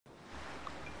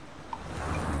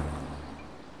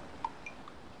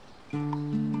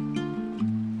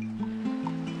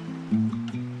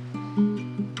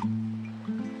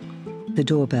The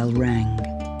doorbell rang.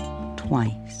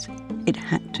 Twice. It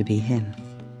had to be him.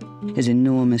 His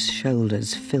enormous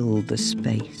shoulders filled the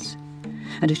space,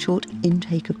 and a short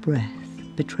intake of breath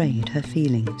betrayed her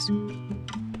feelings.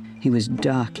 He was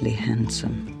darkly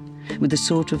handsome, with the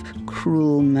sort of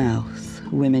cruel mouth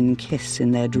women kiss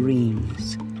in their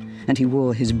dreams, and he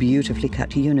wore his beautifully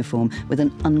cut uniform with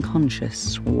an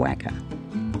unconscious swagger.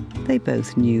 They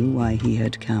both knew why he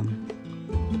had come.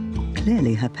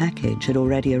 Clearly her package had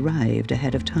already arrived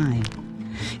ahead of time.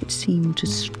 It seemed to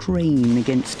strain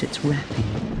against its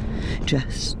wrapping,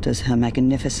 just as her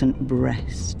magnificent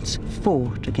breasts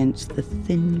fought against the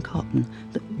thin cotton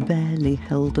that barely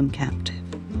held them captive.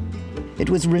 It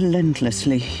was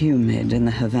relentlessly humid in the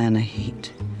Havana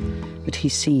heat, but he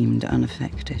seemed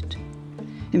unaffected,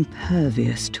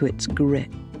 impervious to its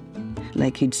grip,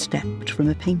 like he'd stepped from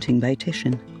a painting by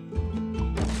Titian.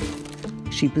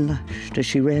 She blushed as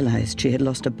she realized she had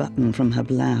lost a button from her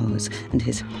blouse, and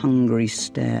his hungry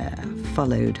stare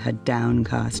followed her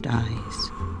downcast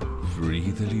eyes. Free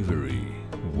delivery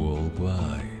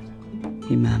worldwide,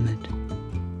 he murmured.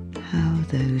 How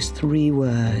those 3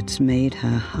 words made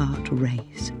her heart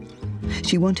race.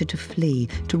 She wanted to flee,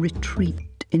 to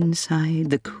retreat inside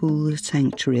the cool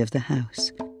sanctuary of the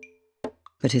house.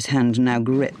 But his hand now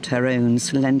gripped her own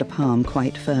slender palm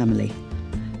quite firmly.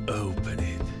 Open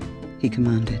it, he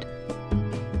commanded.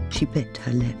 She bit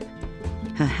her lip.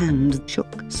 Her hand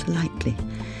shook slightly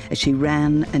as she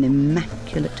ran an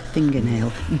immaculate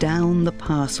fingernail down the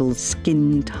parcel's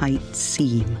skin-tight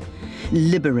seam,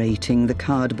 liberating the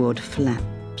cardboard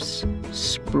flaps,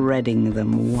 spreading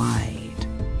them wide.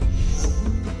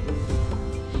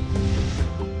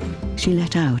 She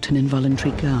let out an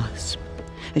involuntary gasp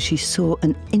as she saw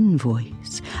an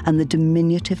invoice and the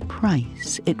diminutive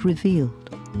price it revealed.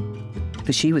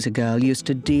 For she was a girl used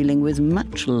to dealing with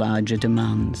much larger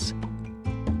demands.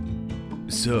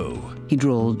 So, he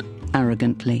drawled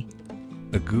arrogantly.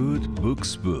 A good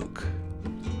book's book.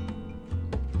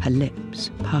 Her lips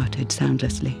parted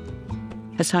soundlessly,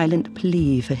 a silent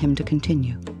plea for him to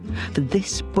continue. For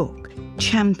this book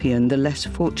championed the less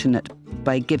fortunate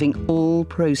by giving all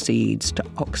proceeds to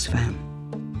Oxfam.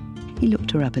 He looked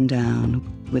her up and down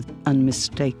with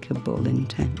unmistakable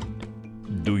intent.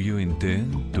 Do you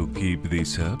intend to keep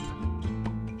this up?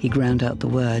 He ground out the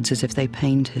words as if they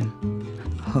pained him.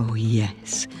 Oh,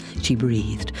 yes, she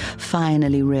breathed,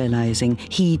 finally realizing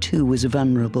he too was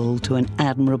vulnerable to an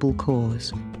admirable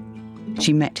cause.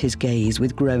 She met his gaze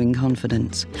with growing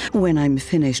confidence. When I'm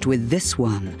finished with this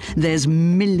one, there's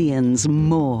millions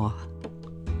more.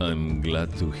 I'm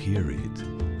glad to hear it,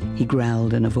 he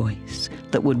growled in a voice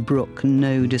that would brook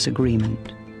no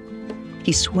disagreement.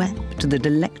 He swept the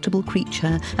delectable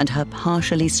creature and her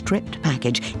partially stripped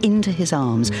package into his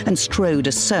arms and strode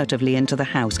assertively into the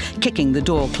house, kicking the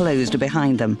door closed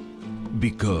behind them.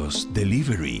 Because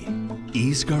delivery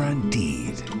is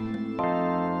guaranteed.